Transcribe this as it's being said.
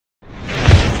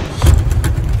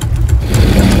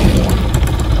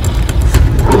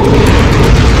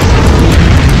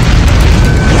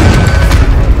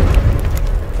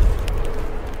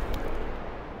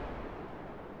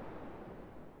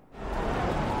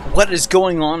What is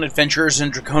going on, adventurers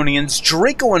and draconians?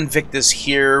 Draco Invictus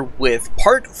here with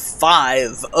part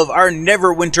 5 of our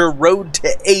Neverwinter Road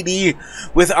to 80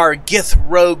 with our Gith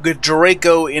Rogue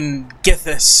Draco in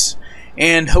Githus.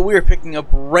 And we are picking up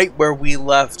right where we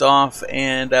left off,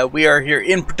 and we are here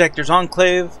in Protector's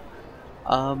Enclave.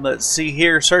 Let's see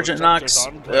here, Sergeant Knox.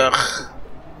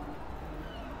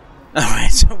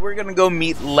 Alright, so we're gonna go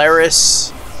meet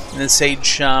Laris in the Sage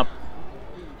Shop.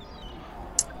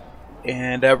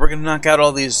 And we're going to knock out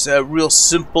all these real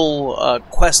simple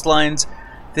quest lines.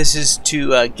 This is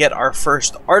to get our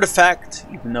first artifact,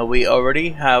 even though we already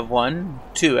have one.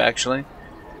 Two, actually.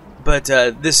 But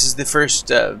this is the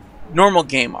first normal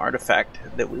game artifact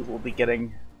that we will be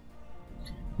getting.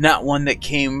 Not one that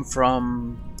came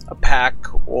from a pack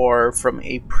or from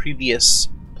a previous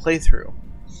playthrough.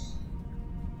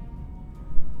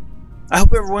 I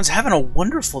hope everyone's having a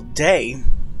wonderful day.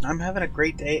 I'm having a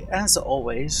great day, as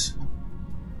always.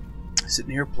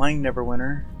 Sitting here playing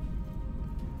Neverwinter.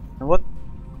 And what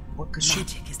could she...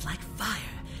 Magic is like fire,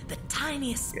 the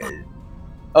tiniest spark.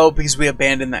 Oh, because we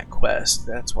abandoned that quest.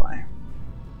 That's why.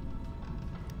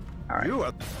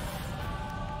 Alright.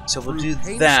 So we'll do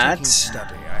that.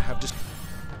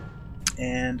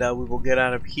 And we will get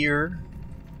out of here.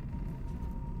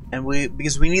 And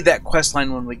because we need that quest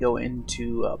line when we go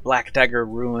into Blackdagger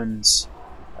Ruins.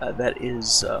 That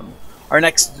is our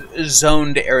next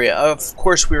zoned area. Of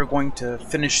course, we are going to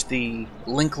finish the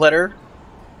Linkletter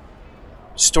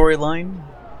storyline.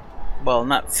 Well,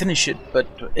 not finish it, but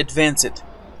advance it.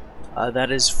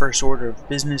 That is first order of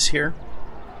business here.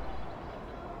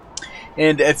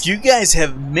 And if you guys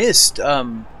have missed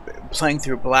playing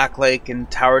through Black Lake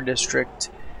and Tower District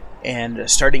and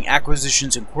starting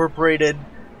Acquisitions Incorporated,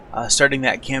 starting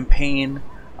that campaign,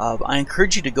 I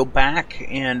encourage you to go back,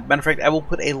 and matter of fact, I will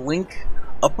put a link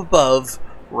up above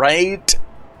right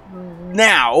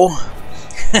now,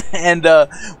 and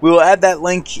we will add that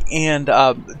link and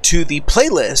to the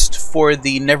playlist for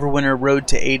the Neverwinter Road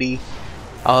to 80,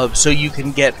 so you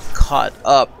can get caught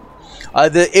up.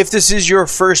 If this is your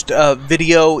first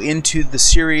video into the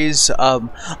series,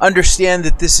 understand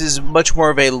that this is much more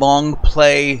of a long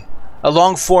form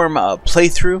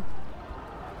playthrough.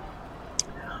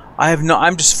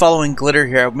 I'm just following glitter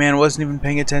here. Man, I wasn't even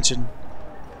paying attention.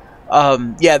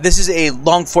 Yeah, this is a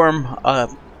long-form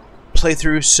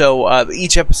playthrough, so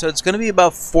each episode is going to be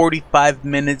about 45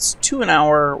 minutes to an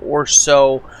hour or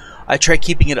so. I try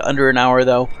keeping it under an hour,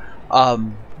 though.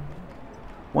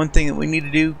 One thing that we need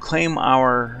to do, claim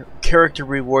our character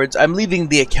rewards. I'm leaving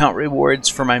the account rewards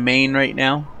for my main right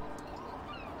now,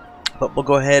 but we'll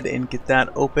go ahead and get that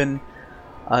open.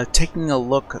 Taking a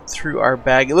look through our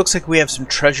bag, it looks like we have some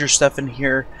treasure stuff in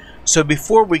here. So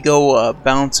before we go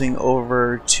bouncing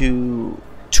over to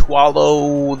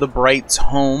Twallow the Bright's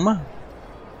home,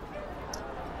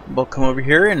 we'll come over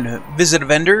here and visit a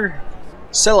vendor,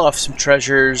 sell off some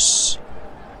treasures,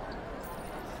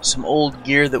 some old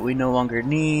gear that we no longer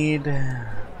need,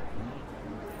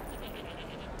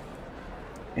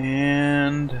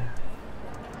 and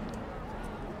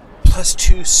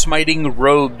 +2 smiting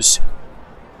robes.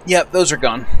 Yep, those are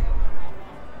gone.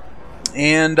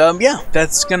 And yeah,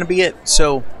 that's gonna be it.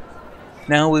 So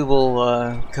now we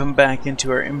will come back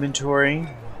into our inventory,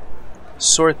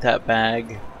 sort that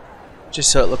bag just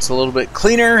so it looks a little bit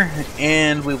cleaner,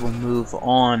 and we will move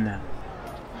on.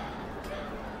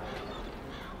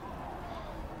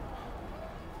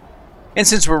 And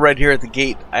since we're right here at the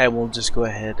gate, I will just go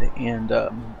ahead and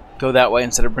go that way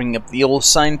instead of bringing up the old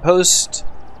signpost.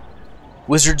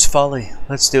 Wizard's Folly.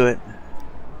 Let's do it.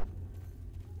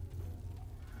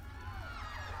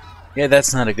 Yeah,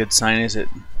 that's not a good sign, is it?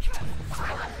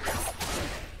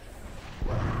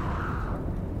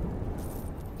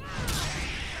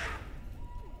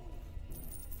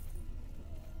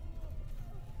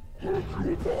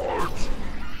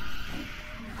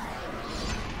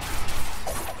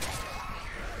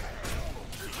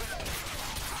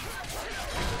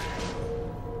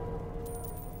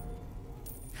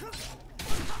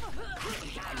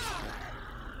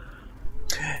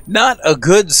 Not a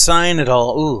good sign at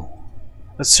all. Ooh.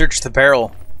 Let's search the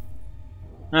barrel.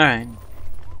 Alright.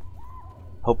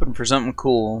 Hoping for something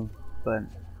cool, but...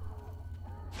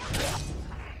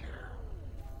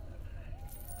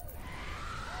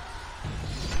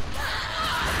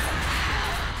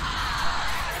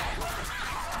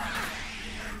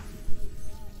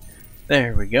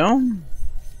 There we go.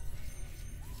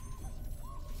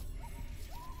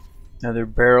 Another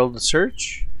barrel to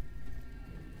search.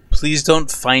 Please don't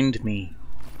find me.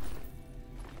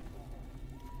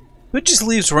 Who just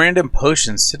leaves random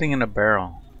potions sitting in a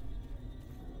barrel?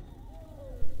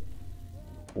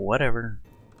 Whatever.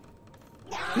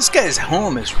 This guy's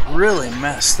home is really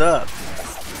messed up.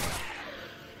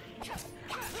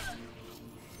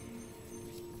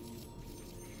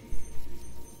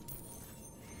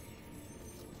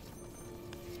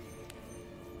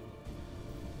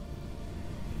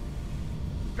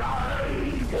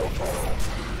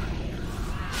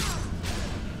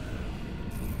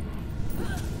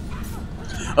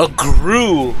 A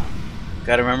grue!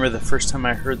 Gotta remember the first time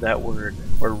I heard that word,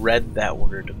 or read that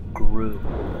word, grue.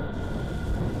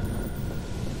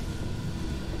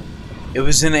 It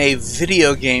was in a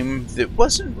video game that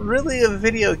wasn't really a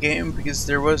video game because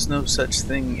there was no such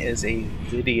thing as a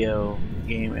video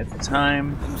game at the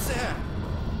time.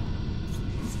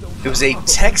 It was a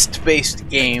text-based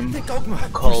game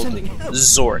called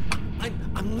Zork.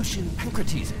 I'm Lucian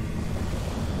Pancrates.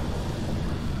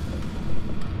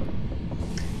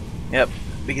 Yep,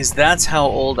 because that's how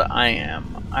old I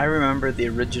am. I remember the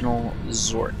original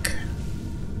Zork.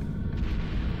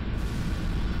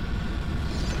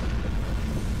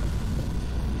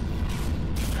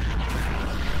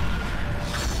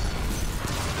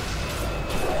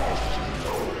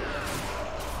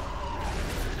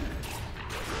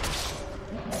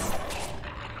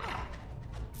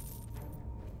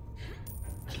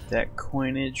 That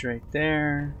coinage right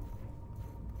there.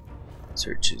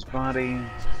 Search his body.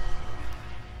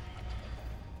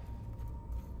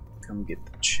 Come get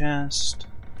the chest.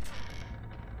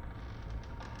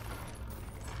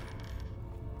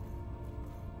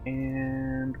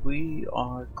 And we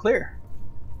are clear.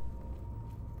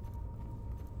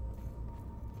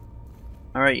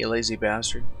 Alright, you lazy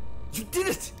bastard. You did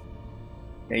it!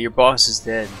 Yeah, your boss is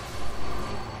dead.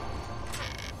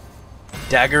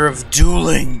 Dagger of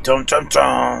Dueling! Dum dum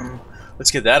dum!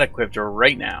 Let's get that equipped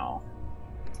right now.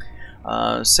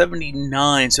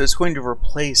 79, so it's going to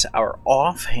replace our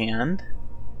offhand.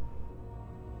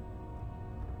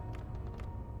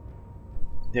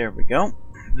 There we go.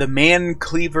 The man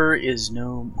cleaver is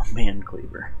no man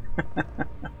cleaver.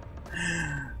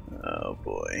 Oh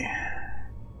boy.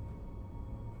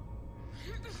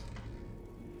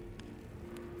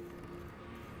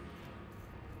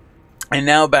 And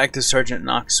now back to Sergeant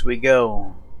Knox we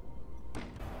go.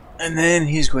 And then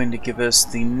he's going to give us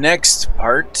the next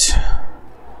part.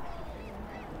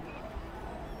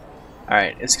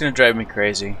 Alright, it's going to drive me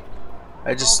crazy.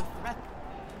 I just...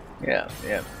 Yeah,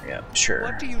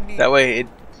 sure. That way it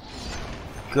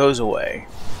goes away.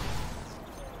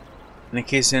 And in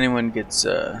case anyone gets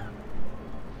the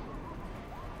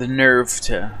nerve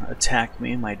to attack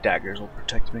me, my daggers will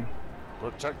protect me.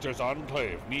 Protector's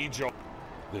Enclave needs your...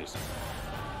 This.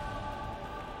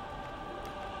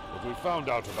 What we found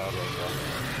out about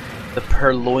her. The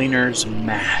Purloiner's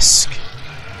Mask.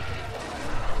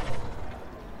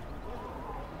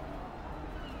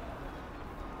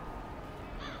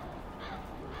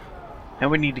 Now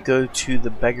we need to go to the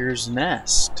Beggar's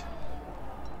Nest.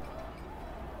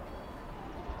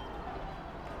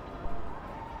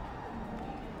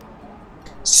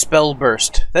 Spell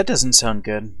Burst. That doesn't sound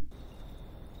good.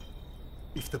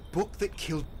 If the book that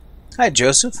killed... Hi,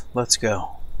 Joseph. Let's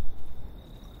go.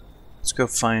 Let's go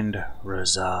find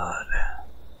Rhazzad.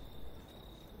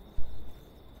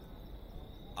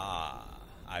 Ah,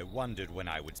 I wondered when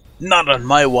I would... Not on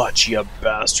my watch, you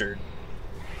bastard.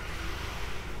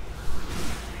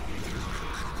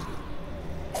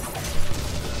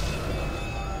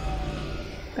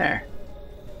 There.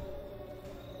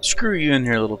 Screw you in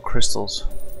here, little crystals.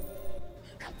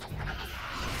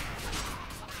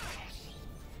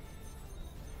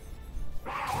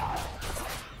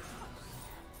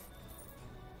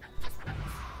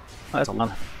 Oh, that's a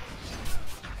lot.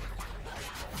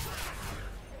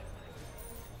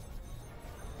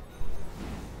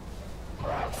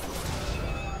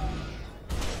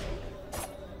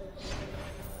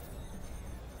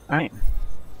 Alright.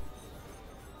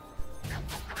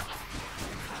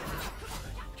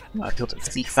 Oh, I killed a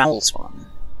 50 foul spawn.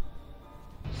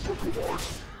 Oh,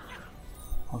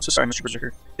 I'm so sorry, Mr.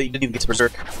 Berserker, that you didn't even get to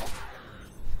Berserk.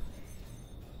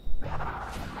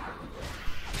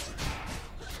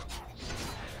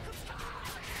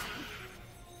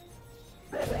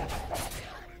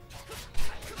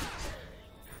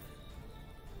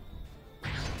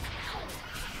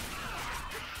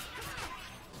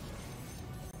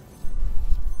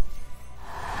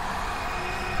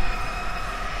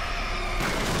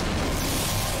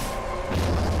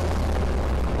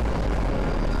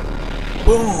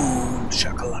 Boom!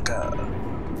 Shakalaka.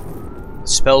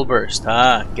 Spell Burst.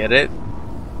 Ah, get it?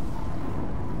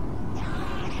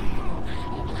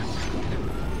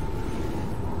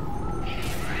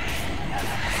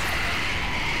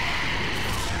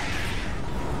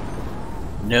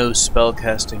 No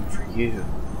spellcasting for you.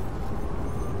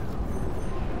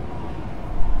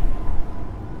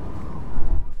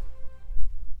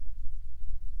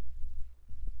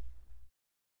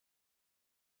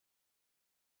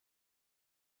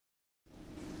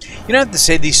 You know, I have to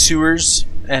say these sewers,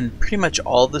 and pretty much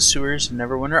all the sewers in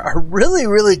Neverwinter, are really,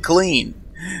 really clean,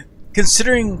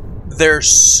 considering they're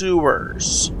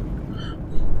sewers.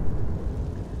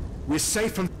 We're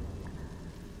safe from...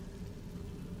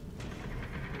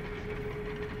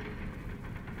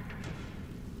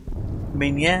 I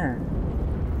mean, yeah.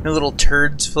 No little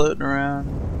turds floating around.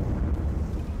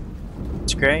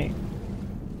 It's great.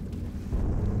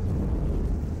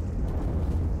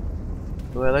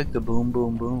 Oh, I like the boom,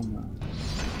 boom, boom.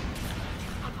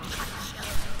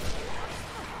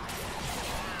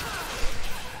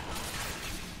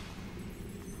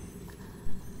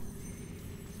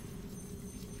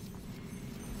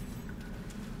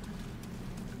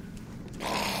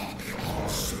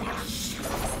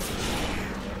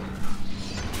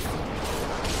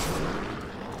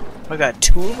 I got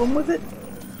 2 of them with it?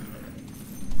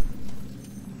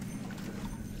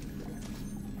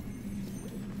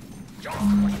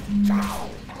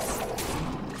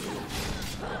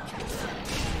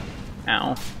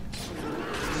 Ow.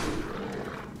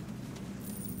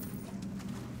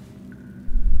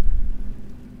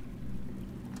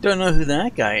 Don't know who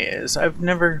that guy is. I've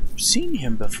never seen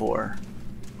him before.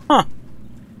 Huh.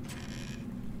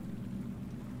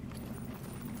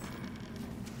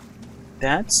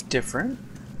 That's different.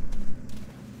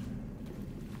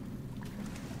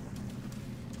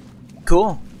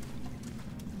 Cool.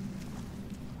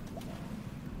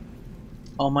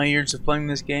 All my years of playing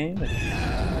this game.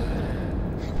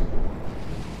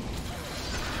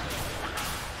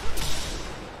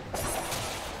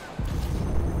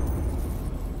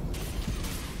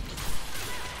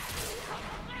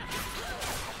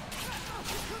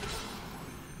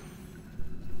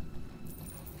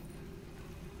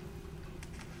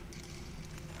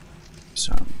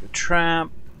 So the trap.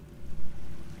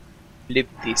 Flip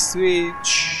the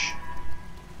switch.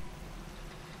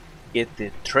 Get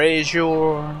the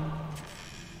treasure.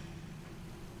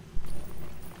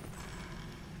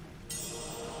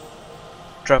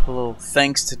 Drop a little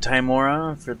thanks to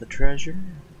Timora for the treasure.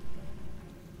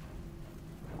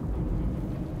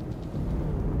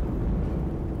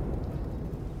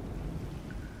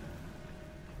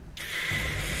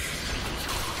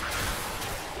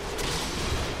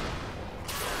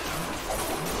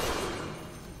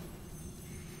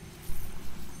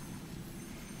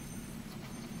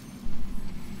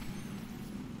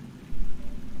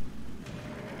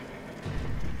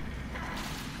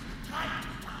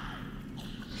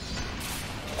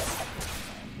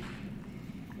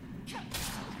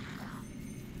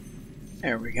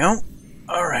 There we go.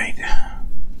 All right.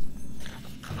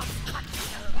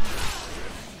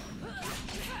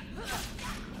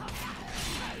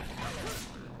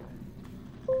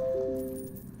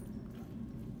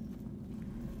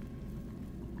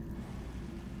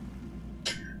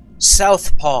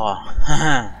 Southpaw.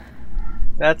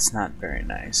 That's not very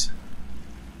nice.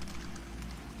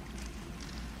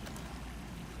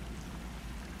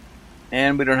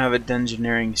 And we don't have a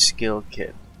dungeoneering skill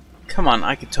kit. Come on,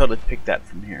 I could totally pick that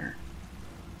from here.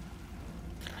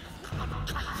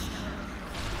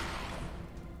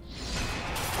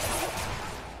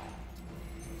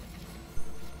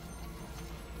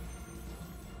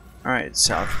 Alright,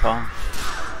 Southpaw.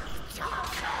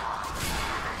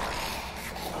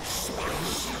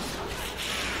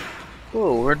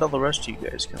 Whoa, where'd all the rest of you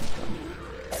guys come from?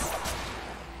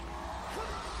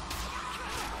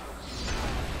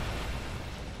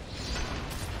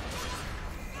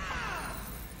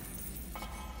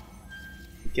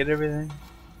 Get everything?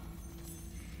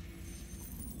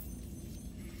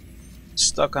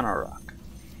 Stuck on a rock.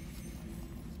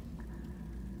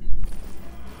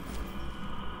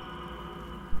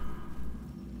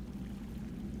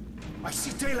 I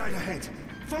see daylight ahead.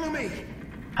 Follow me.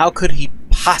 How could he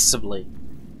possibly,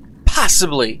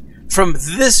 from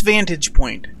this vantage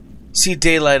point, see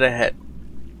daylight ahead?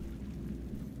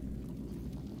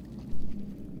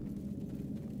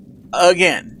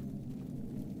 Again.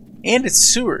 And it's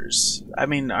sewers. I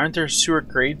mean, aren't there sewer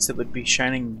grates that would be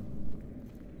shining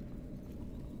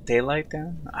daylight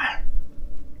down?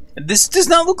 This does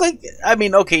not look like... I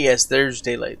mean, okay, yes, there's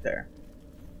daylight there.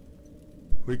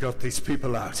 We got these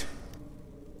people out.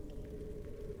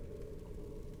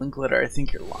 Linkletter, I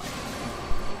think you're lying.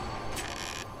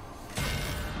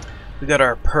 We got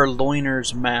our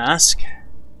Purloiner's Mask.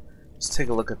 Let's take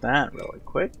a look at that really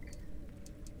quick.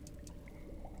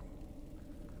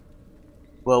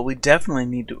 Well, we definitely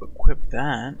need to equip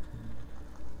that.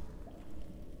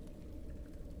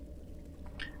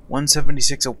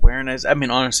 176 awareness. I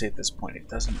mean, honestly, at this point, it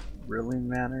doesn't really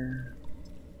matter.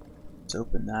 Let's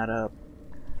open that up.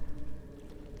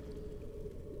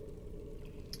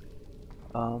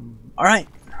 Alright.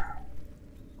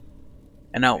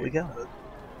 And out we go.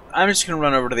 I'm just gonna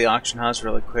run over to the auction house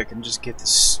really quick and just get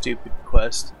this stupid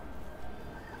quest.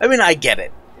 I mean, I get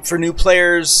it. For new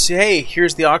players, hey,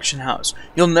 here's the auction house.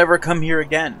 You'll never come here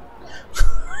again.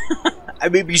 I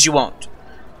mean, because you won't.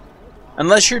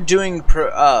 Unless you're doing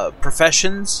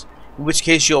professions, in which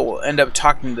case you'll end up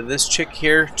talking to this chick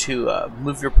here to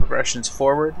move your progressions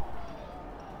forward.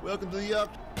 Welcome to the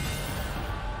auction.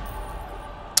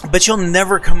 But you'll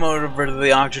never come over to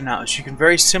the auction house. You can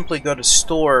very simply go to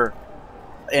store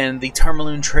and the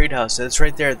Tarmaloon Trade House. It's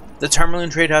right there. The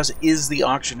Tarmaloon Trade House is the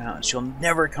auction house. You'll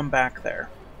never come back there.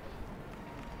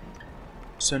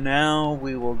 So now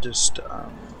we will just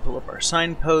pull up our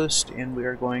signpost and we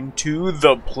are going to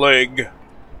the Plague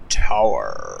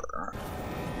Tower.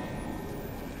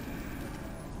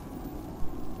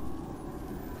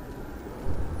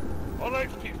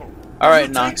 Alright, people. Alright,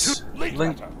 Nox.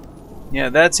 Yeah,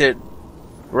 that's it.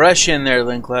 Rush in there,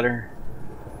 Linkletter.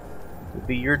 It'll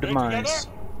be your demise.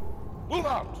 Move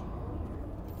out.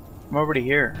 I'm already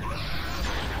here.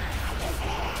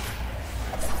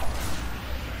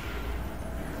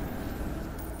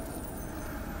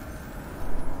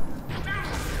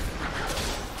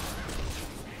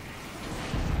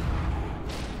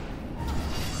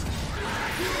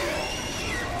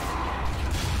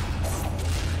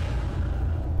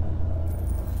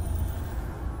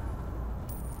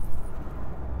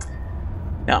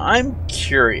 Now, I'm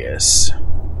curious.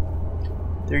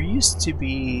 There used to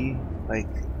be, like,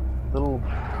 little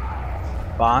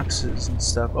boxes and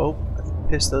stuff. Oh, I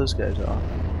pissed those guys off.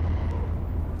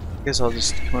 I guess I'll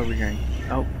just come over here and...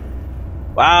 Oh.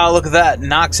 Wow, look at that.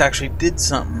 Nox actually did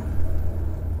something.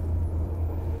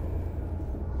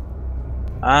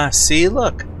 Ah, see?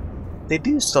 Look. They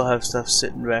do still have stuff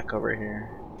sitting back over here.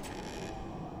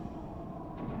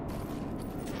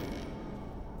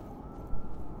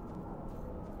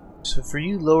 So for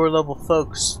you lower level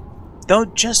folks,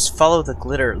 don't just follow the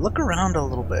glitter. Look around a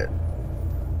little bit.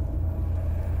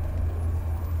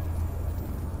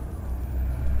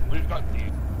 We've got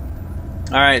these.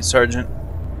 Alright, Sergeant.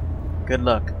 Good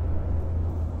luck.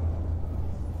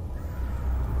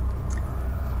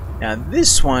 Now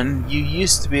this one, you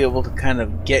used to be able to kind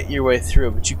of get your way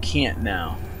through, but you can't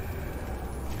now.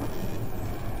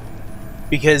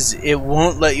 Because it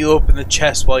won't let you open the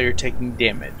chest while you're taking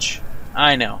damage.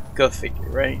 I know. Go figure,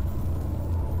 right?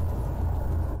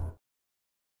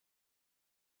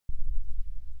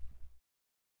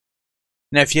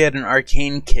 Now, if you had an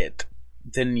arcane kit,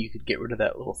 then you could get rid of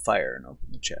that little fire and open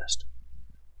the chest.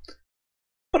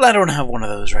 But I don't have one of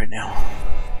those right now.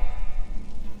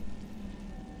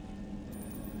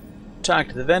 Talk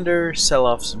to the vendor, sell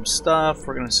off some stuff.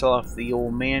 We're going to sell off the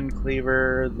old man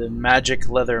cleaver, the magic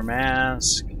leather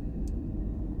mask.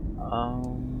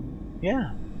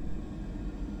 Yeah.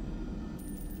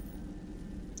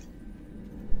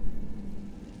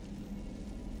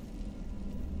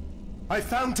 I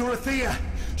found Dorothea.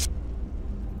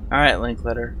 Alright,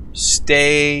 Linkletter.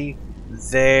 Stay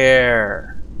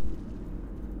there.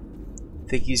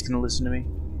 Think he's gonna listen to me?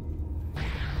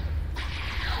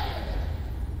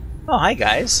 Oh, hi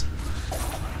guys.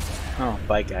 Oh,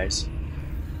 bye guys.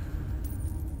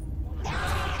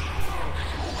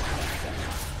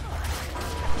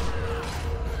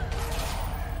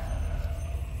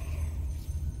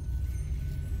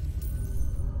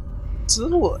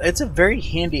 It's a very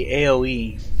handy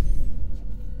AoE.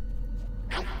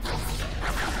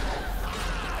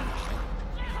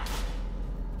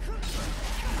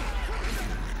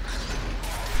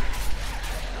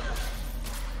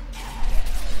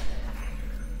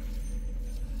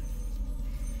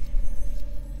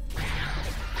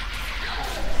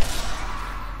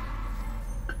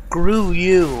 Screw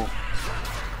you.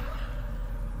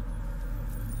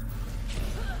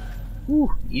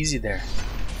 Whew, easy there.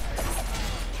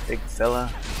 Big fella.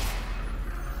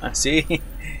 I see.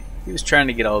 He was trying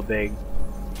to get all big.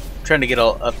 Trying to get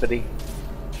all uppity.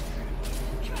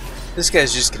 This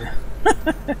guy's just gonna...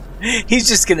 He's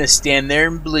just gonna stand there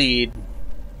and bleed.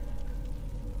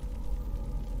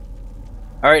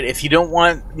 Alright, if you don't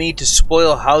want me to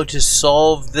spoil how to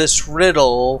solve this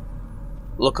riddle,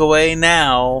 look away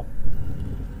now.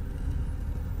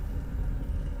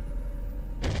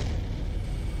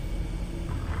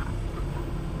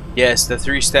 Yes, the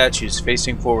three statues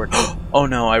facing forward. Oh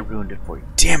no, I ruined it for you.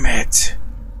 Damn it!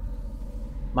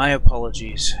 My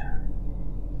apologies.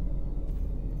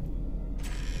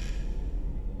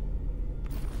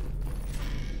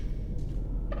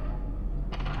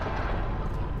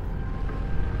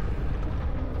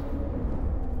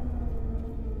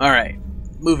 Alright,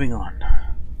 moving on.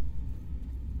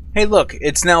 Hey look,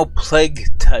 it's now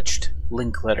plague-touched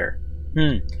Linkletter.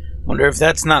 Wonder if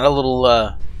that's not a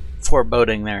little,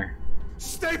 foreboding there.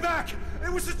 Stay back!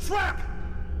 It was a trap!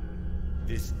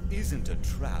 This isn't a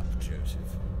trap, Joseph.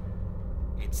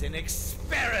 It's an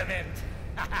experiment!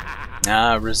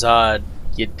 Ah, Rhazzad,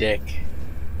 you dick.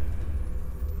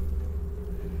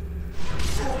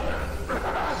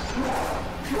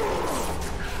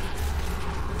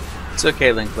 It's okay,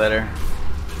 Linkletter.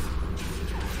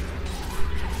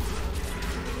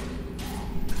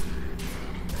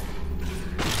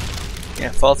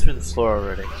 Yeah, fall through the floor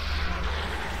already.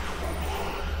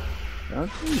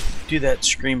 Don't you do that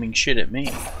screaming shit at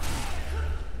me.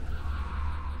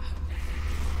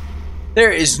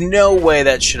 There is no way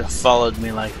that should have followed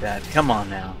me like that. Come on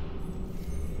now.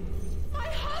 My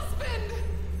husband!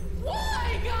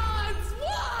 Why, gods?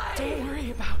 Why? Don't worry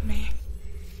about me.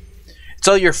 It's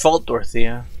all your fault,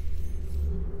 Dorothea.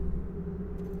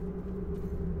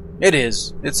 It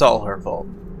is. It's all her fault.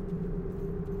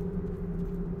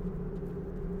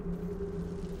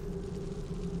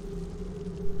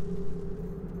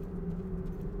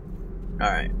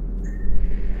 Alright.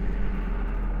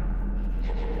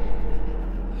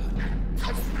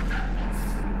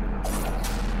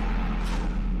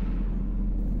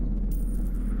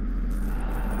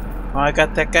 Oh, I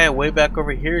got that guy way back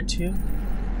over here too.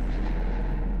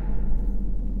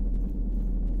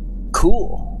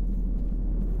 Cool.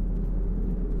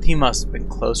 He must have been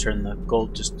closer and the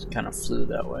gold just kind of flew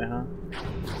that way, huh?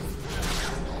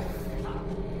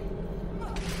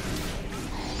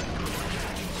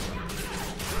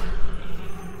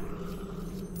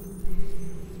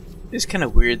 It's kind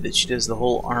of weird that she does the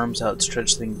whole arms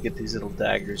outstretched thing to get these little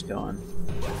daggers going.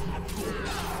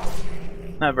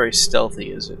 Not very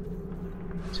stealthy, is it?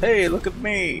 Hey, look at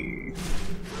me!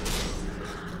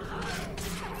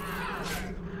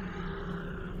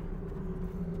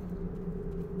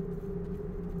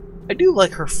 I do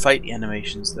like her fight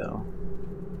animations, though.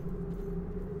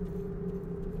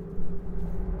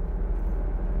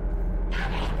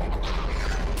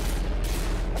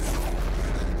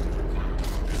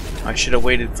 I should have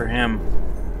waited for him.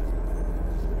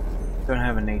 Don't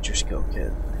have a nature skill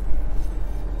kit.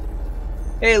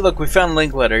 Hey, look, we found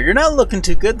Linkletter. You're not looking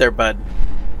too good there, bud.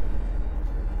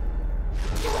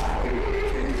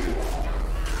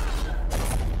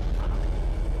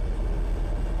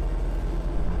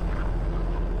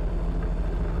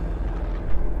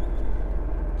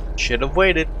 Should have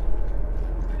waited.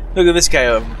 Look at this guy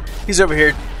over. He's over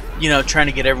here, you know, trying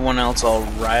to get everyone else all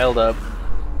riled up.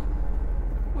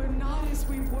 We're not as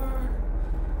we were,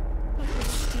 but we're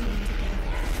still together.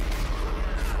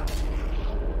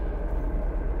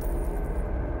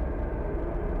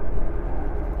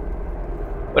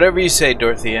 Whatever you say,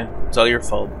 Dorothea. It's all your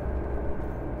fault.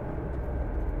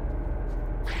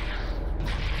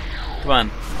 Come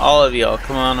on. All of y'all,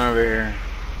 come on over here.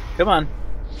 Come on.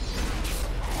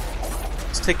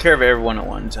 Let's take care of everyone at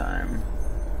one time.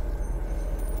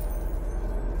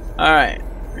 Alright.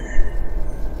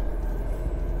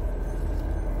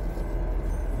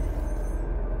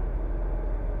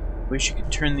 Wish you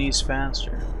could turn these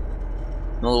faster.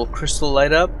 And the little crystal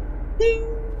light up. Ding!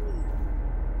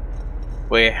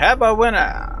 We have a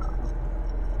winner!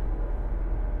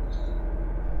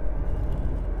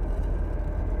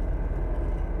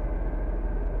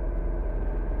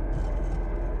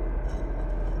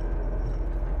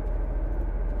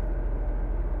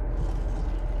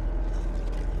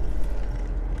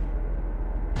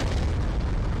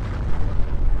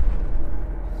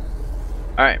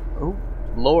 Alright. Ooh,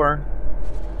 lore.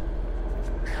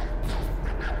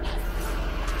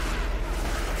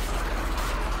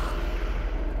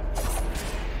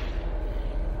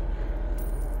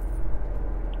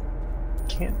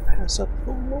 Can't pass up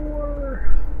the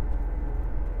lore.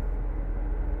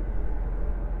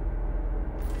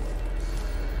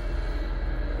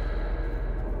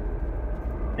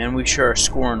 And we sure are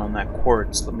scoring on that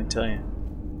quartz, let me tell you.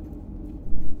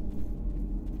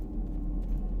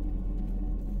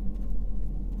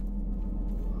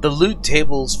 The loot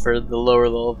tables for the lower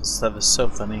level stuff is so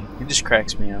funny. It just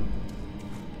cracks me up.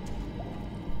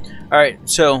 Alright,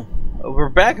 so we're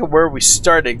back at where we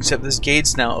started, except this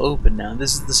gate's now open now.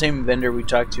 This is the same vendor we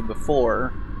talked to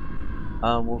before.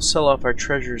 We'll sell off our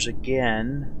treasures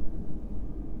again.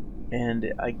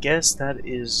 And I guess that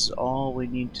is all we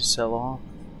need to sell off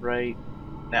right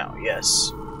now,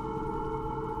 yes.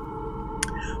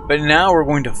 But now we're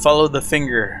going to follow the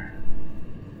finger.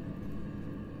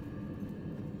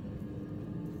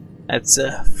 That's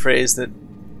a phrase that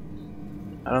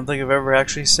I don't think I've ever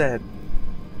actually said.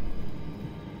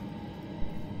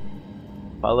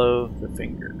 Follow the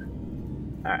finger.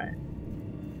 Alright.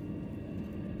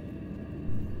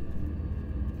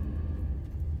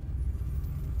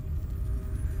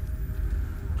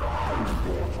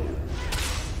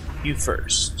 You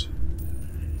first.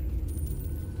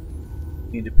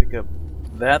 Need to pick up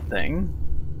that thing.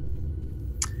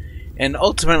 And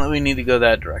ultimately we need to go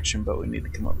that direction, but we need to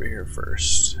come over here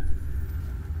first.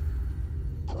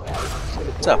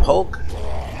 What's up, Hulk?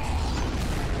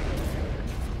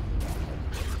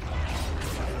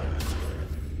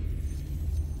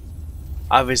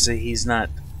 Obviously he's not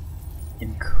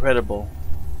incredible.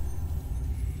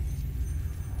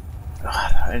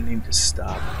 God, I need to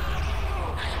stop.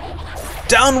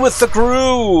 Down with the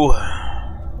crew!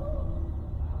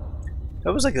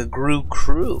 That was like a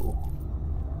crew.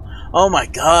 Oh my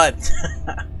god.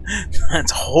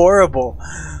 That's horrible.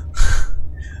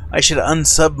 I should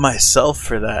unsub myself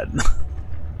for that.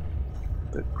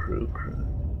 The crew.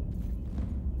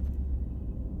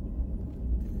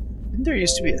 Didn't there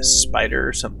used to be a spider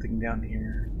or something down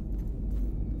here?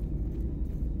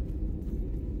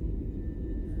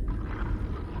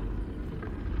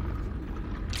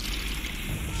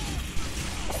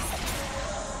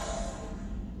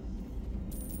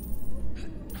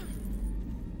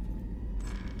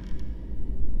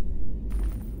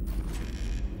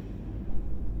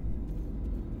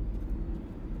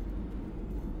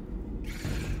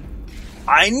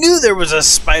 I knew there was a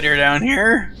spider down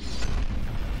here.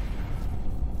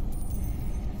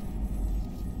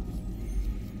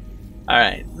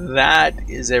 Alright, that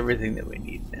is everything that we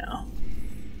need now.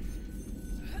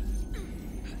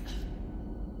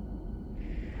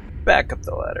 Back up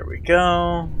the ladder we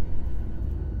go.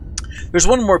 There's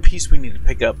one more piece we need to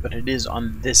pick up, but it is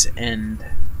on this end.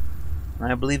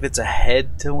 I believe it's a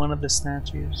head to one of the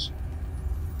statues.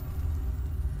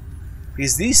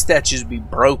 Because these statues be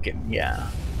broken, yeah.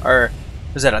 Or,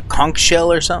 is that a conch shell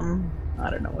or something? I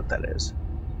don't know what that is.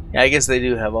 Yeah, I guess they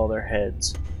do have all their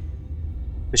heads.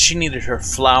 But she needed her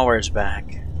flowers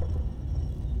back.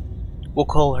 We'll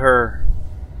call her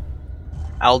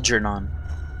Algernon.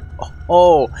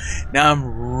 Oh, now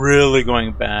I'm really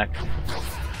going back.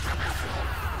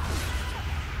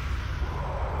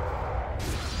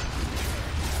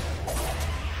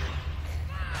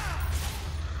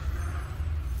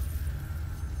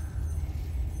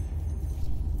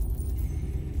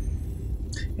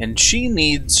 And she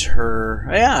needs her,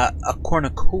 yeah, a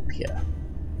cornucopia.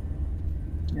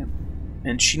 Yep.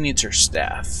 And she needs her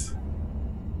staff.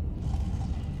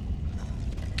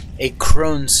 A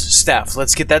crone's staff.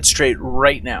 Let's get that straight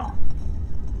right now.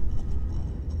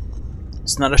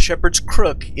 It's not a shepherd's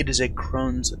crook, it is a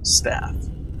crone's staff.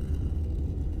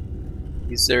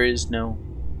 Because there is no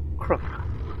crook.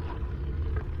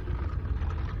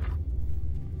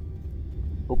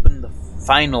 Open the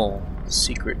final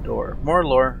secret door. More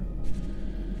lore.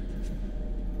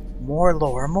 More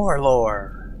lore, more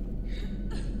lore.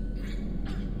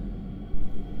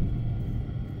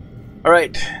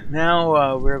 Alright,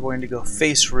 now we're going to go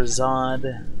face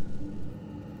Rhazzad.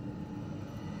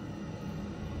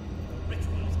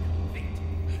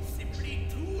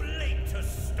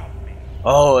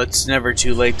 Oh, it's never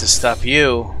too late to stop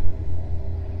you.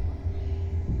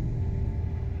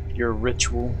 Your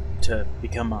ritual to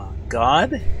become a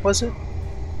god, was it?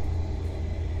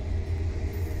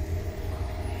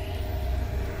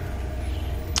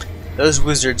 Those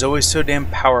wizards always so damn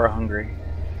power hungry.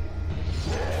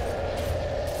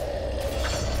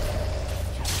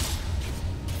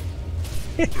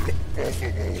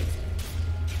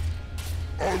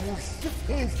 I was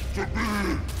supposed to be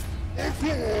a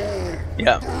god.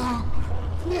 Yeah.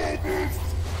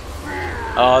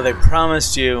 Oh, they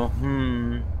promised you.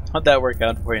 How'd that work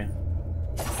out for you?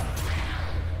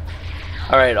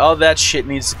 Alright, all that shit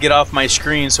needs to get off my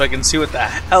screen so I can see what the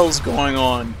hell's going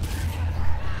on.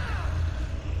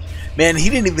 Man, he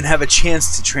didn't even have a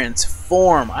chance to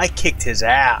transform. I kicked his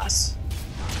ass.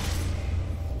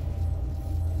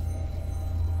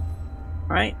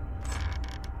 Alright.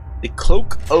 The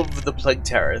Cloak of the Plague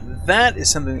Tower. That is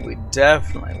something that we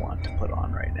definitely want to put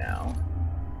on right now.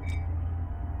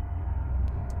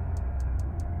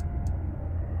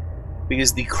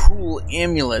 Because the Cruel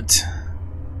Amulet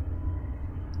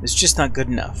is just not good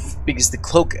enough. Because the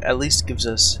Cloak at least gives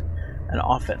us an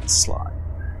offense slot.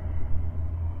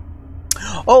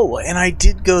 Oh, and I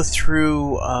did go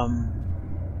through, I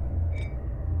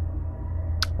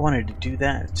wanted to do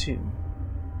that too.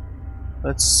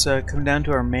 Let's come down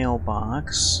to our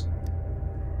mailbox.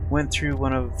 Went through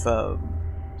one of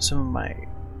some of my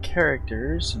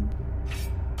characters and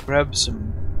grabbed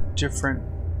some different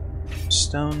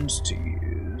stones to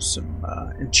use, some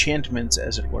enchantments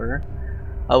as it were.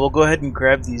 We'll go ahead and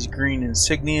grab these green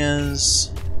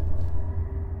insignias.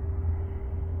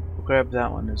 We'll grab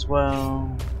that one as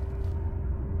well.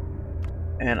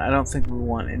 And I don't think we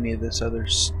want any of this other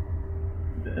stuff.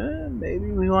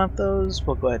 Maybe we want those.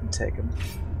 We'll go ahead and take them.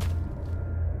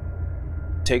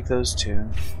 Take those too.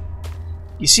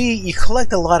 You see, you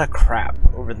collect a lot of crap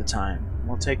over the time.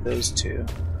 We'll take those too.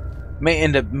 May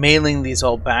end up mailing these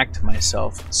all back to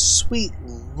myself. Sweet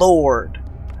Lord.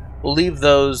 We'll leave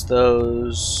those.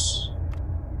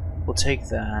 We'll take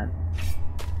that.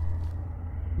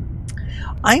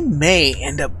 I may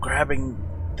end up grabbing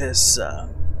this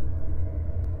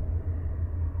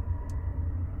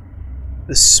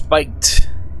the spiked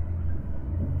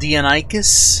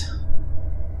Deinonychus.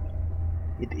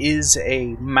 It is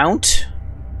a mount,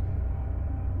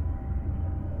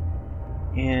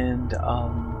 and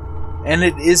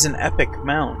it is an epic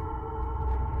mount.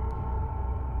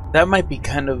 That might be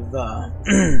kind of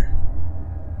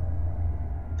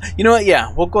you know what?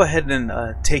 Yeah, we'll go ahead and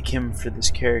take him for this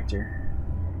character,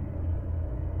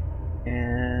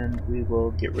 and we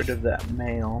will get rid of that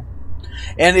mail.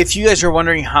 And if you guys are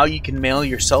wondering how you can mail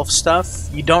yourself stuff,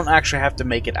 you don't actually have to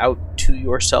make it out to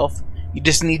yourself. You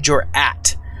just need your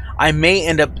 @ I may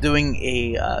end up doing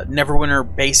a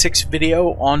Neverwinter Basics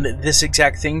video on this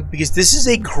exact thing, because this is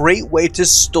a great way to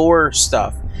store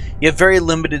stuff. You have very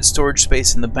limited storage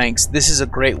space in the banks. This is a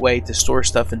great way to store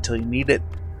stuff until you need it.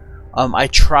 I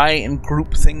try and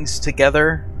group things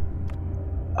together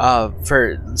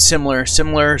for similar,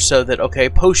 so that, okay,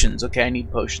 potions. Okay, I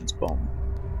need potions. Boom.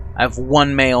 I have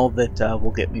one mail that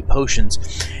will get me potions.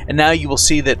 And now you will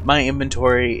see that my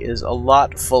inventory is a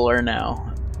lot fuller now.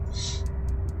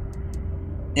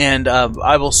 And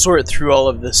I will sort through all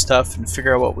of this stuff and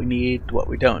figure out what we need, what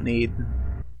we don't need.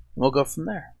 We'll go from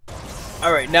there.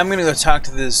 Alright, now I'm going to go talk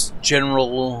to this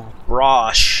General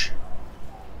Brosh,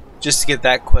 just to get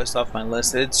that quest off my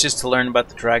list. It's just to learn about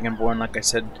the Dragonborn, like I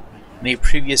said in a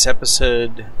previous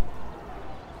episode.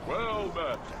 Well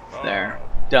met. There.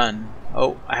 Done.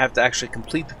 Oh, I have to actually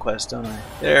complete the quest, don't I?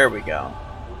 There we go.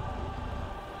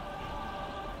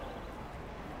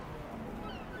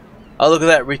 Oh, look at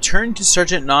that. Return to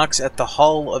Sergeant Knox at the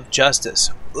Hall of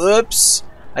Justice. Oops.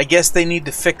 I guess they need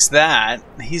to fix that.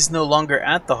 He's no longer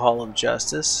at the Hall of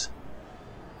Justice.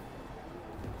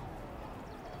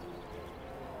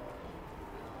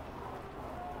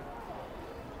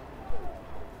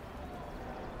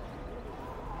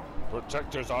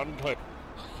 Protectors on play.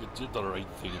 You did the right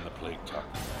thing in the plague talk.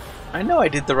 I know I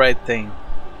did the right thing.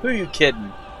 Who are you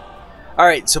kidding?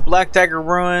 Alright, so Blackdagger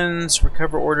Ruins,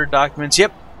 recover order documents.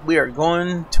 Yep, we are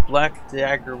going to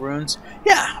Blackdagger Ruins.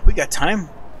 Yeah, we got time.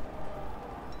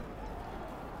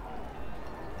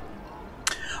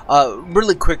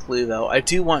 Really quickly though, I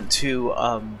do want to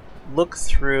look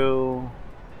through.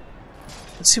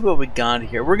 Let's see what we got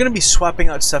here. We're going to be swapping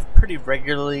out stuff pretty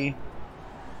regularly,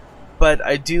 but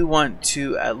I do want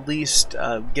to at least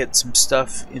get some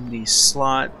stuff in these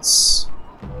slots.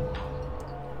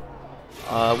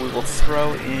 We will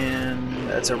throw in,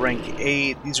 that's a rank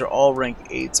 8. These are all rank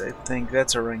 8s, I think.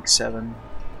 That's a rank 7.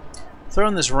 Throw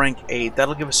in this rank 8.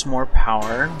 That'll give us some more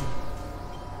power.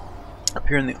 Up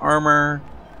here in the armor.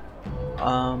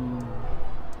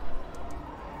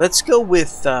 Let's go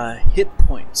with hit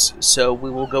points. So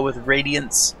we will go with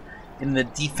Radiance in the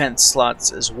defense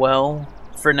slots as well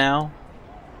for now.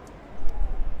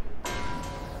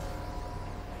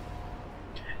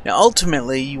 Now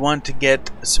ultimately you want to get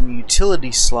some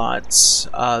utility slots.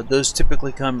 Those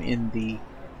typically come in the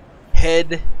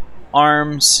head,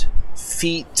 arms,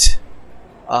 feet,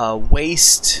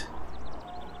 waist,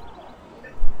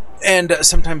 and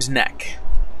sometimes neck.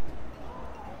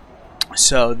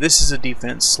 So this is a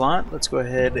defense slot. Let's go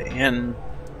ahead and...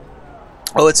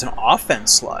 oh, it's an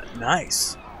offense slot.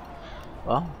 Nice.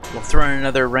 Well, we'll throw in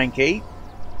another rank 8.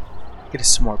 Get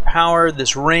us some more power.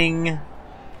 This ring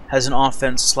has an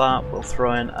offense slot. We'll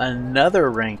throw in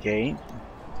another rank 8.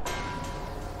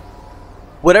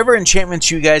 Whatever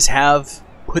enchantments you guys have,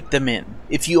 put them in.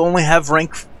 If you only have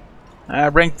rank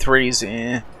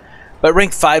 3s, but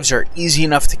rank 5s are easy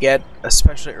enough to get,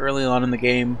 especially early on in the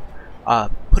game.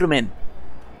 Put them in.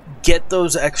 Get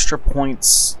those extra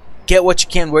points. Get what you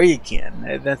can where you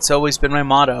can. That's always been my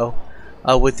motto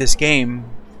with this game.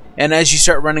 And as you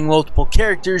start running multiple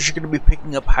characters, you're going to be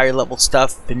picking up higher level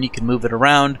stuff, and you can move it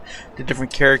around to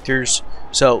different characters.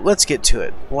 So let's get to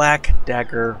it.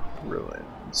 Blackdagger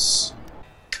Ruins.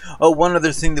 Oh, one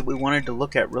other thing that we wanted to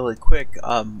look at really quick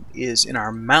is in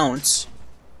our mounts.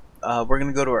 We're going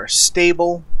to go to our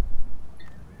stable.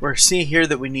 We're seeing here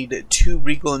that we need 2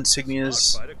 regal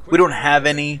insignias. We don't have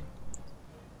any.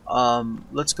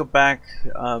 Let's go back.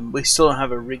 We still don't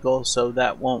have a regal, so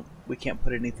that won't. We can't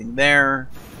put anything there.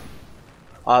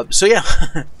 So yeah,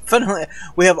 funnily,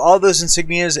 we have all those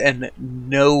insignias and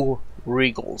no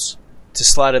regals to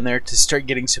slot in there to start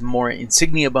getting some more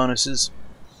insignia bonuses.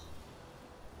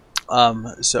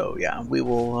 So yeah, we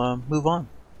will move on.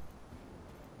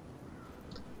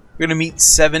 We're gonna meet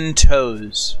 7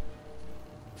 toes.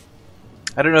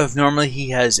 I don't know if normally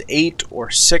he has 8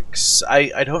 or 6.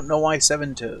 I don't know why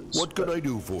 7 toes. What could I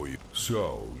do for you?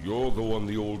 So, you're the one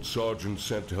the old sergeant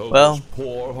sent to help Well, us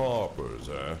poor Harpers,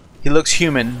 eh? he looks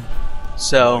human,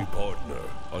 so My partner,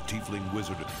 a tiefling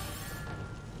wizard.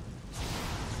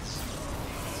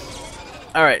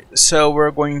 alright, so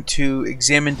we're going to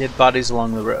examine dead bodies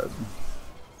along the road.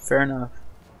 Fair enough.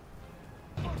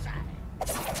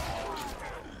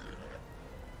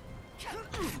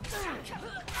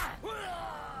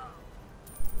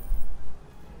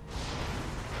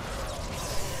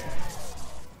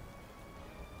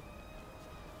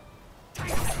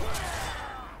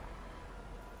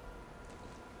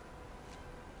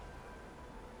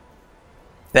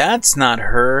 That's not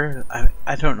her.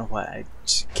 I don't know why.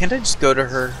 Can't I just go to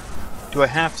her? Do I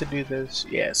have to do this?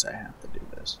 Yes, I have to do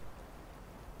this.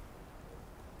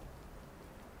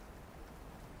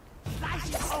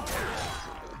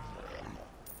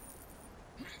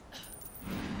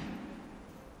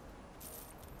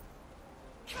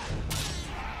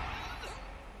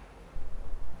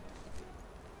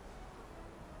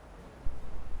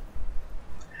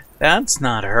 That's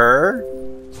not her.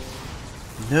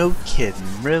 No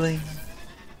kidding, really?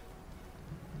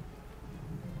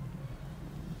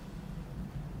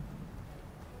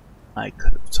 I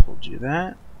could have told you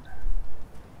that.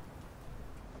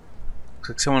 Looks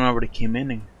like someone already came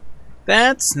in.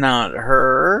 That's not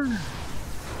her.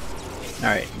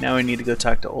 Alright, now we need to go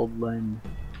talk to Old Len.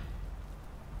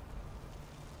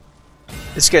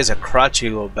 This guy's a crotchety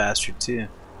little bastard, too.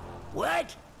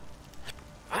 What?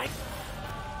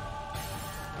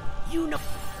 You know.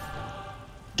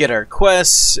 Get our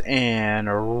quests and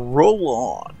roll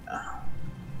on.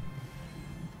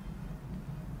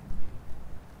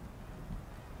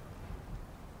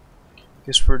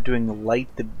 Guess we're doing light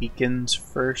the beacons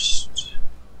first,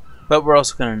 but we're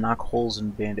also going to knock holes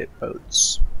in bandit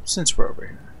boats since we're over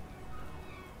here.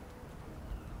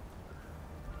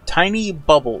 Tiny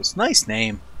Bubbles, nice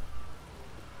name.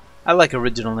 I like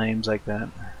original names like that.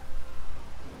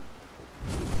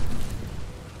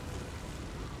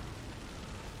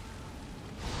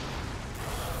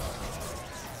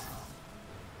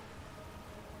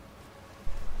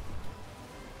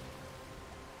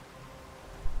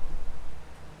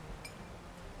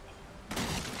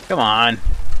 Come on.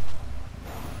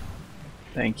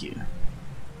 Thank you.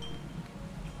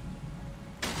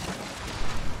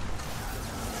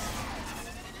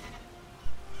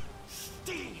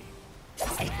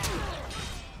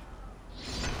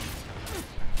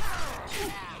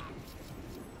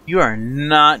 You are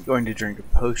not going to drink a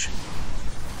potion.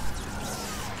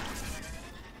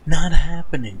 Not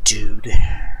happening, dude. Is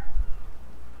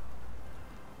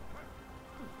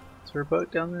there a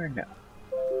boat down there? No.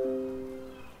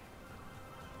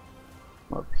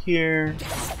 Up here.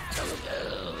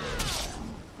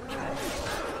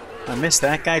 I missed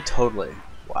that guy totally.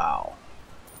 Wow.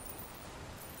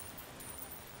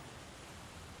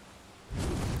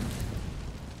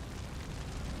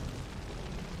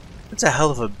 That's a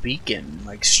hell of a beacon,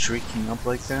 like streaking up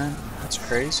like that. That's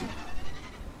crazy.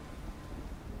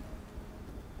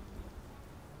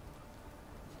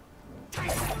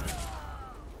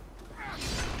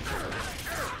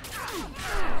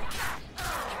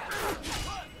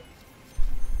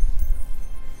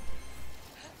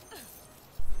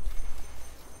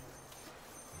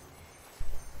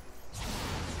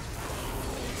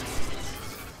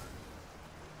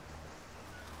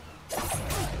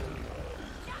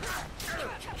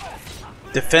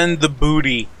 Defend the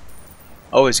booty.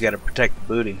 Always gotta protect the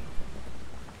booty.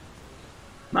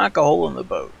 Knock a hole in the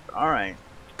boat. Alright.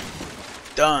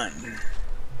 Done.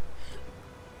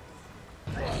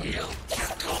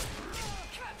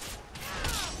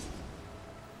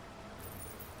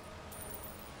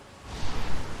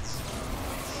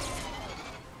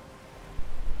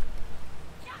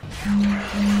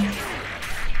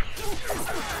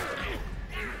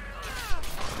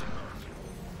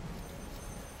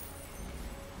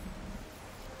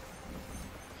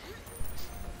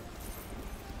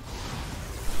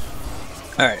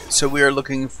 Alright, so we are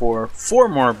looking for 4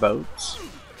 more boats.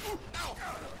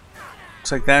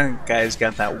 Looks like that guy's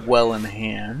got that well in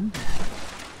hand.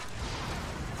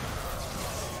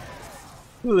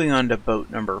 Moving on to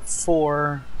boat number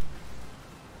 4.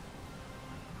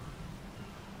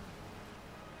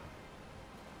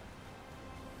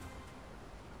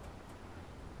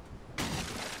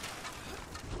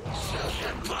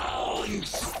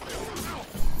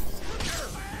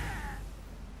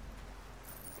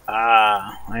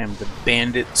 I am the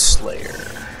Bandit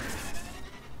Slayer.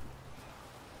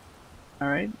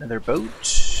 Alright, another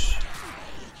boat.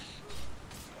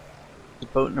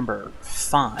 Boat number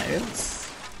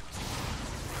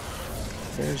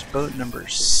 5. There's boat number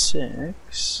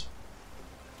 6.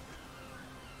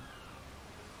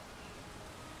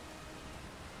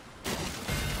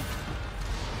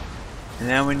 And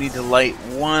now we need to light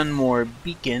one more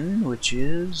beacon, which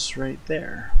is right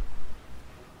there.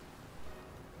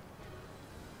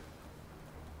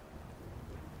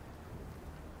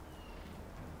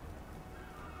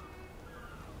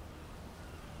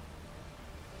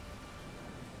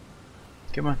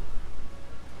 Come on.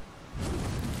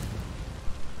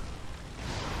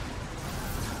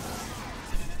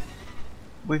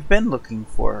 We've been looking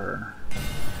for her.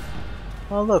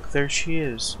 Oh look, there she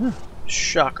is. Huh.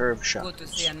 Shocker of shockers. Good to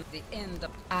see the end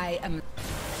of I am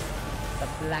the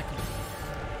black.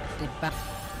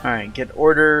 Alright, get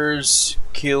orders.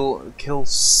 Kill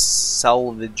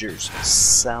salvagers.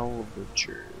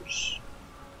 Salvagers.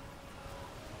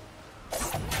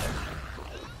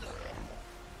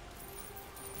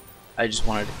 I just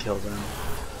wanted to kill them.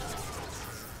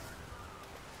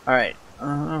 Alright,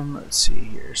 let's see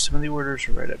here. Some of the orders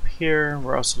are right up here.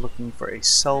 We're also looking for a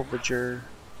salvager.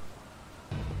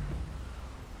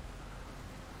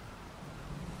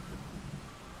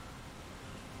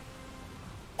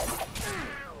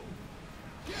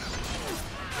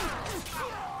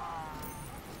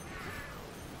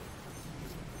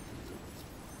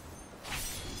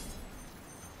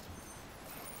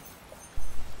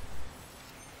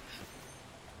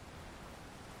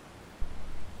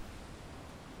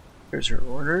 Here's her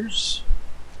orders.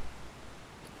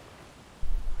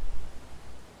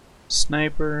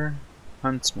 Sniper,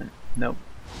 huntsman. Nope.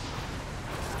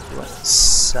 What?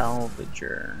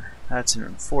 Salvager. That's an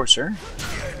enforcer.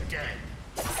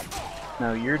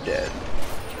 No, you're dead.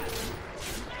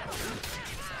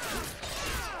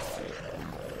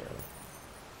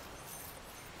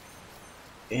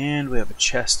 And we have a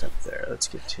chest up there. Let's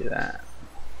get to that.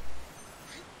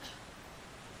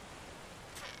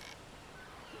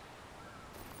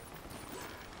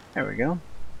 There we go.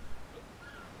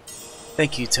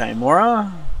 Thank you,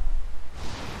 Timora.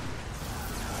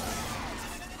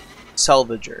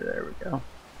 Salvager, there we go.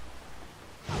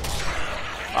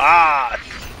 Ah!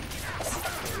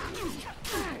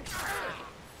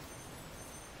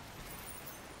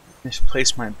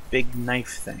 Misplaced my big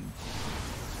knife thing.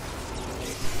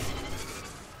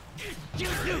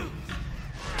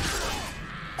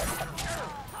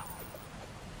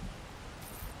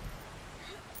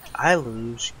 I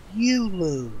lose, you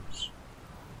lose.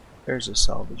 There's a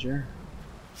salvager.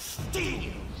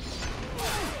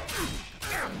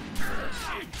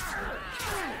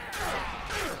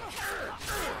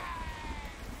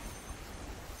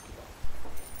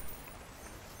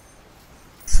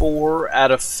 Four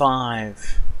out of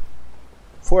 5.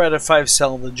 4 out of 5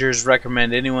 salvagers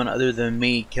recommend anyone other than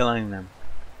me killing them.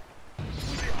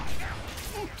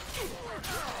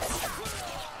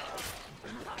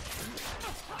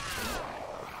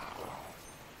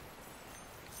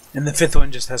 And the 5th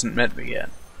one just hasn't met me yet.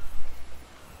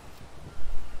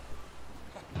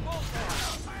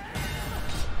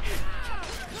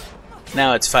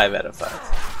 Now it's 5 out of 5.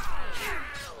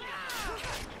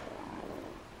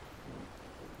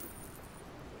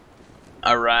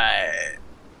 Alright.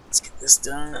 Let's get this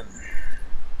done.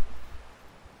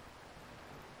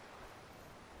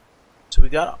 So we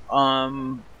got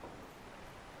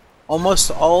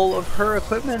almost all of her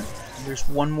equipment. There's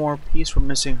one more piece. We're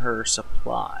missing her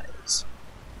supplies.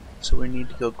 So we need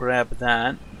to go grab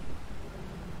that.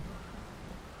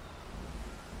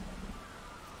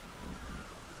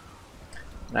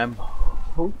 And I'm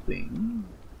hoping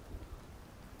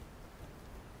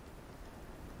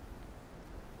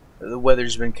the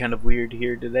weather's been kind of weird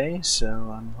here today,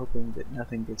 so I'm hoping that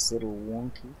nothing gets a little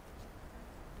wonky.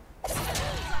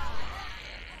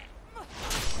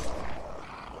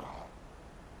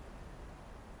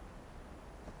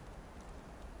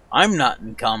 I'm not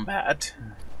in combat.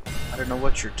 I don't know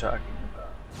what you're talking about.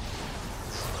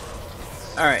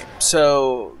 Alright,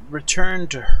 so return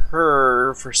to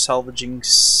her for salvaging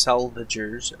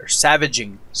salvagers, or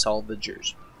savaging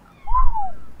salvagers.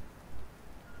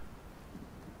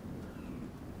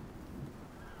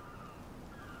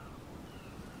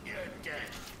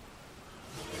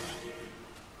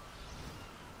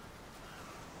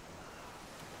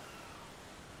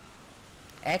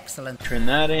 Excellent. Turn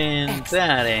that in,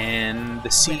 that in, the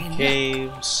sea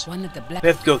caves. We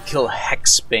have to go kill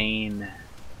Hexbane.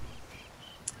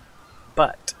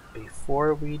 But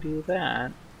before we do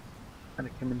that, I'm gonna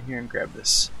come in here and grab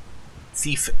this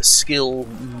thief skill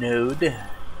node.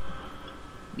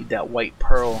 Need that white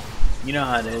pearl. You know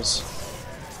how it is.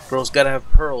 Girls gotta have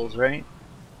pearls, right?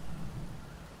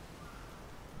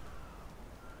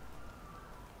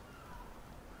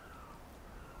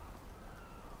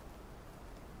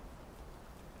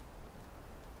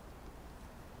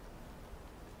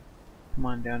 Come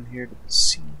on down here to the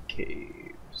sea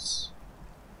caves.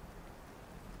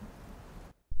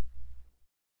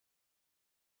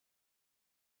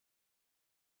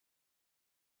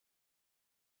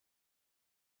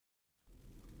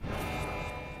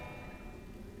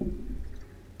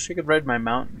 Wish I could ride my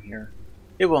mountain here.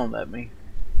 It won't let me.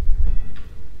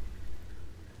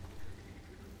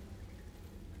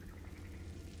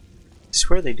 I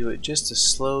swear they do it just to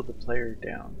slow the player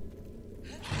down.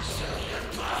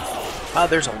 Wow,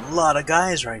 there's a lot of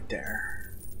guys right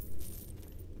there.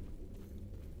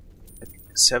 Like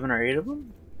 7 or 8 of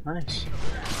them? Nice.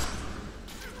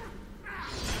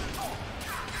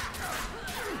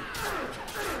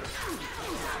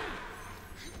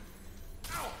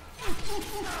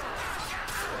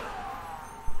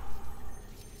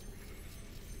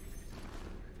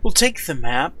 We'll take the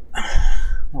map.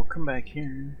 We'll come back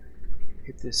here.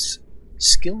 Get this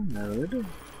skill node.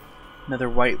 Another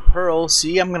white pearl.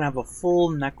 See, I'm gonna have a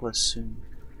full necklace soon.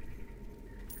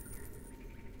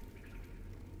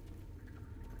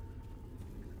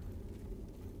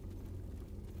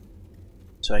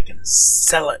 So I can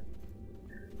sell it.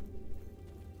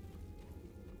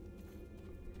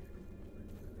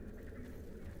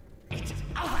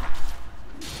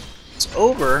 It's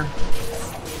over.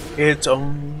 It's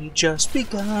only just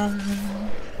begun.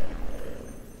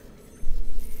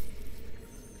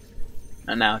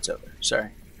 And now it's over.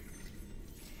 Sorry.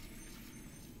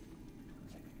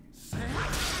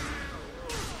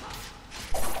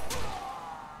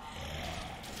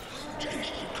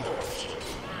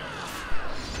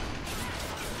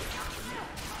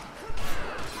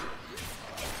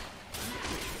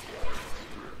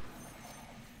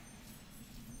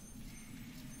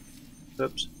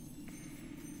 Oops.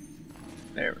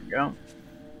 There we go.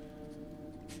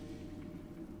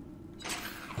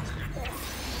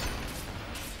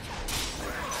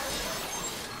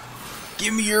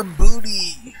 Give me your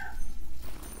booty!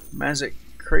 Magic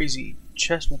crazy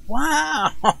chest.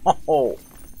 Wow!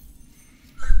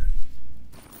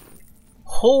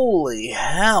 Holy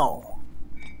hell!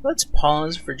 Let's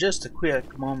pause for just a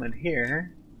quick moment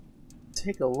here.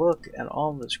 Take a look at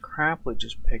all this crap we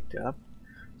just picked up.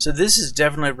 So this is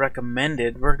definitely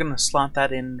recommended. We're going to slot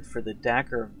that in for the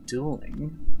Dagger of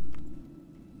Dueling.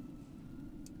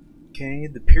 Okay,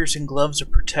 the piercing gloves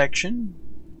of protection.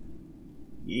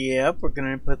 Yep, we're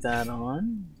going to put that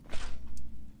on.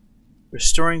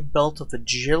 Restoring belt of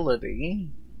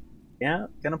agility. Yeah,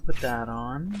 going to put that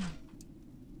on.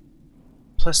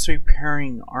 +3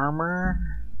 parrying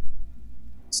armor.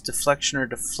 It's deflection or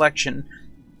deflection.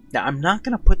 Now, I'm not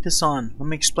going to put this on. Let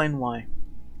me explain why.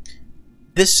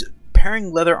 This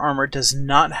parrying leather armor does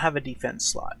not have a defense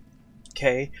slot.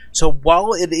 Okay, so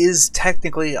while it is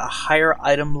technically a higher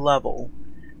item level,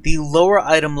 the lower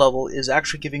item level is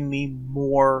actually giving me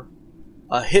more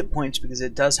hit points because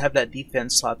it does have that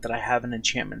defense slot that I have an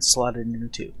enchantment slotted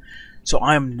into. So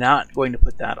I'm not going to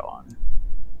put that on.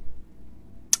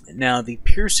 Now the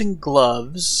piercing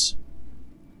gloves,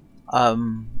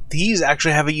 these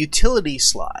actually have a utility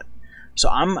slot. So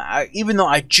even though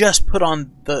I just put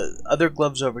on the other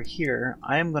gloves over here,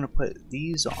 I am going to put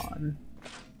these on.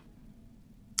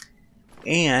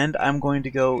 And I'm going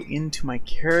to go into my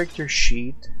character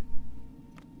sheet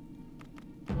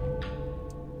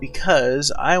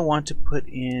because I want to put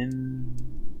in...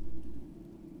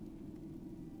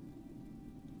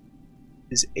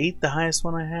 Is 8 the highest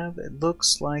one I have? It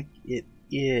looks like it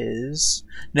is.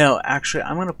 No, actually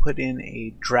I'm going to put in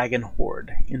a Dragon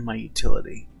Horde in my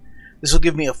utility. This will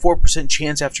give me a 4%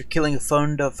 chance after killing a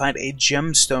foe to find a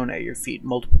gemstone at your feet.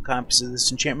 Multiple copies of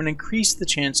this enchantment increase the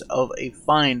chance of a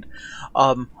find.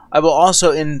 I will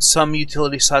also, in some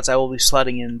utility slots, I will be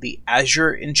slotting in the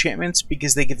Azure enchantments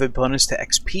because they give a bonus to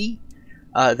XP.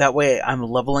 That way I'm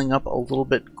leveling up a little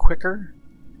bit quicker.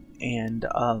 And,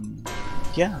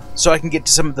 yeah. So I can get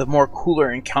to some of the more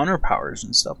cooler encounter powers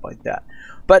and stuff like that.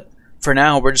 But for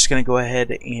now, we're just going to go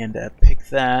ahead and pick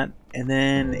that. And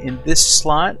then in this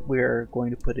slot, we're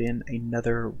going to put in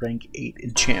another rank 8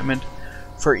 enchantment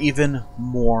for even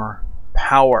more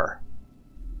power.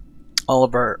 All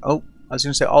of our, I was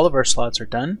going to say all of our slots are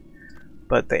done,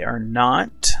 but they are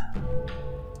not.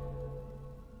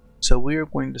 So we are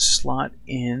going to slot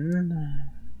in,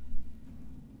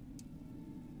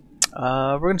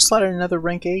 we're going to slot in another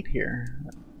rank 8 here.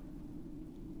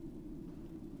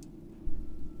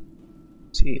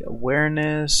 see,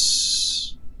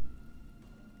 awareness.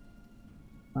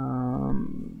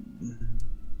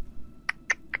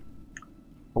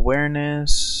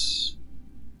 Awareness.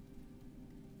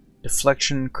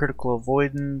 Deflection, critical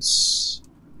avoidance.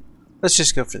 Let's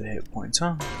just go for the hit points,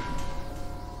 huh?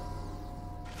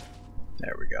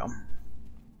 There we go.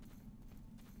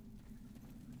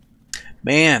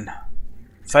 Man,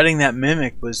 fighting that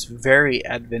mimic was very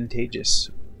advantageous.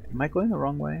 Am I going the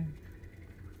wrong way?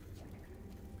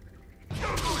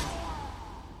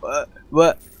 What?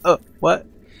 What? Oh, what?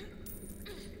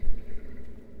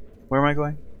 Where am I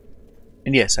going?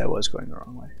 And yes, I was going the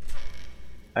wrong way.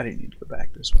 I didn't need to go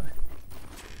back this way.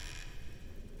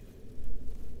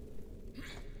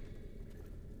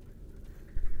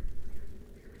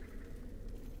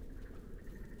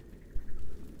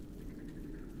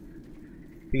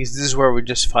 Because this is where we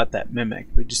just fought that mimic.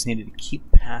 We just needed to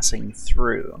keep passing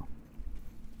through.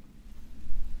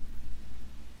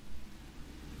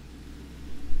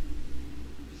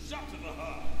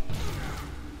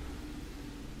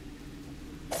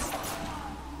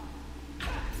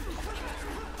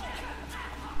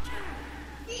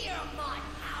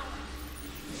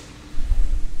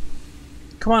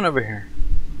 Come on over here.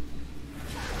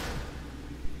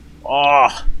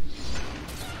 Oh.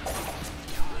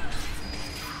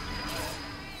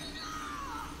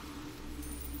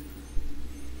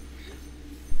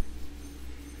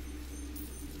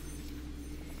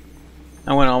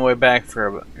 I went all the way back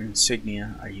for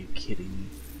insignia. Are you kidding me?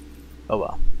 Oh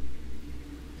well.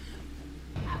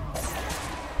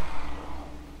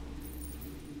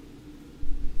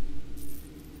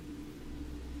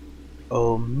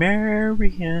 Oh,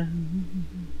 Marion.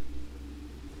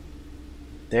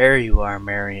 There you are,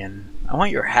 Marion. I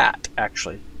want your hat,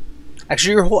 actually.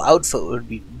 Actually, your whole outfit would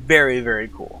be very, very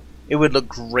cool. It would look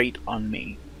great on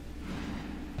me.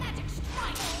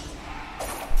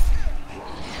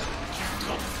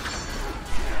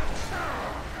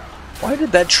 Why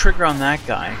did that trigger on that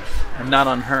guy and not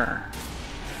on her?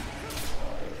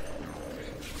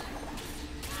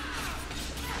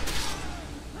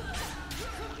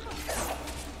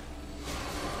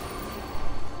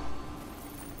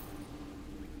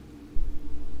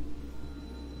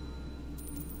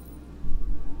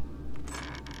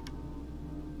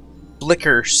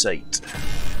 Flicker site.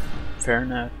 Fair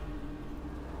enough.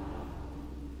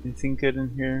 Anything good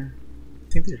in here?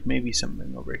 I think there's maybe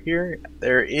something over here.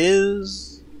 There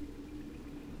is.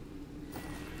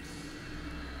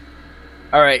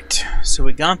 Alright, so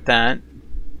we got that.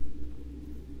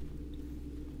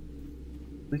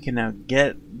 We can now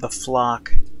get the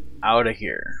flock out of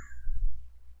here.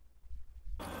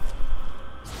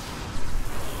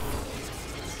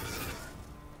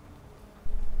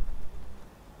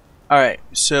 Alright,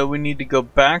 so we need to go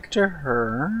back to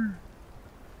her.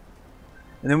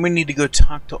 And then we need to go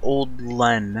talk to old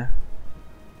Len.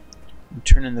 And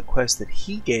turn in the quest that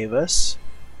he gave us.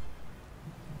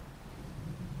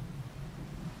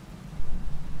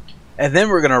 And then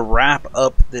we're going to wrap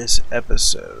up this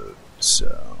episode.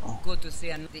 So. Good to see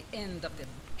the end of the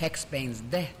Hexbane's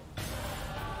death.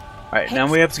 Alright, now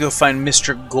we have to go find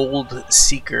Mr. Gold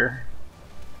Seeker.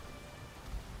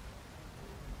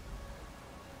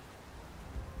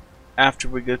 After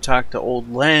we go talk to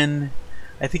old Len,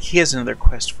 I think he has another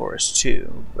quest for us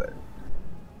too, but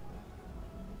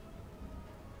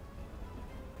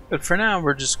for now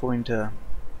we're just going to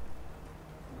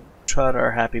trot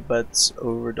our happy butts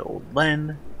over to old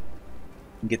Len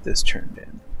and get this turned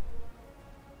in.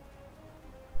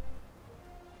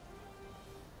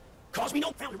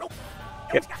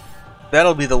 Yep.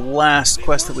 That'll be the last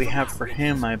quest that we have for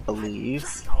him, I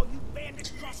believe.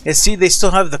 Yeah, see, they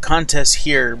still have the contest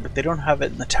here, but they don't have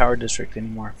it in the Tower District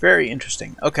anymore. Very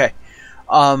interesting. Okay,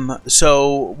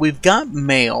 so we've got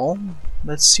mail.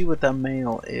 Let's see what that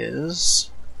mail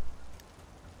is.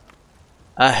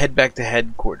 Head back to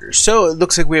headquarters. So it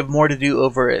looks like we have more to do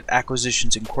over at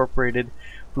Acquisitions Incorporated.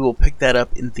 We will pick that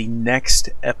up in the next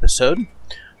episode.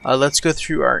 Let's go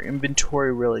through our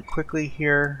inventory really quickly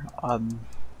here.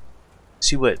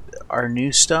 See what our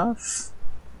new stuff.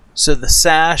 So the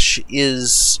sash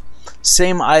is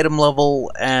same item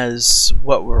level as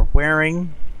what we're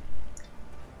wearing,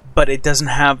 but it doesn't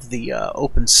have the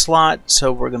open slot,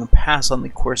 so we're going to pass on the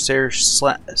Corsair's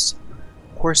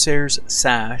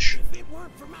sash.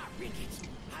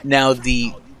 Now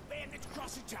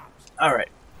alright,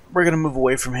 we're going to move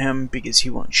away from him because he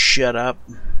won't shut up.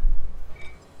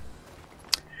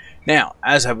 Now,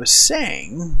 as I was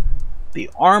saying, the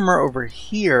armor over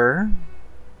here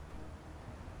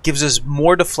gives us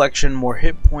more deflection, more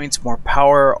hit points, more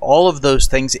power, all of those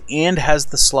things, and has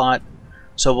the slot.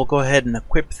 So we'll go ahead and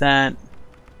equip that.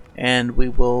 And we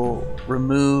will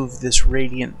remove this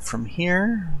radiant from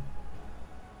here.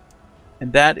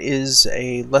 And that is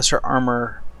a lesser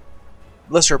power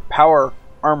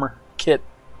armor kit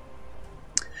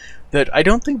that I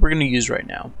don't think we're going to use right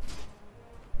now.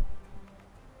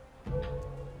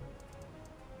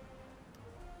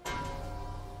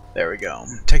 There we go.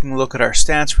 Taking a look at our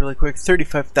stats really quick.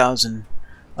 35,000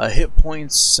 hit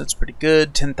points. That's pretty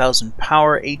good. 10,000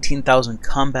 power. 18,000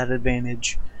 combat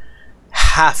advantage.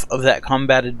 Half of that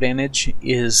combat advantage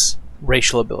is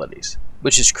racial abilities,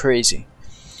 which is crazy.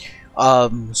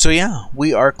 So yeah,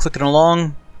 we are clicking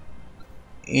along,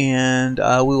 and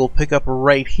we will pick up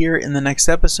right here in the next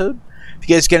episode. If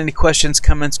you guys get any questions,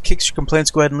 comments, kicks, or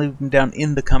complaints, go ahead and leave them down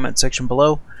in the comment section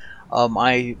below.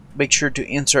 I make sure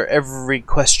to answer every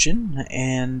question,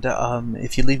 and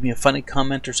if you leave me a funny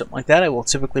comment or something like that, I will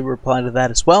typically reply to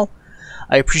that as well.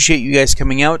 I appreciate you guys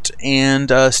coming out,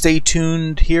 and stay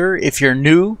tuned here. If you're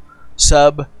new,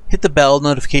 sub, hit the bell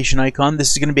notification icon.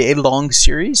 This is going to be a long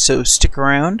series, so stick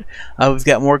around. We've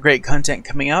got more great content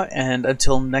coming out, and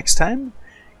until next time,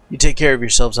 you take care of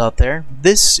yourselves out there.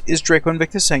 This is Draco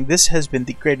Invictus saying this has been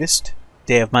the greatest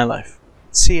day of my life.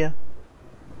 See ya.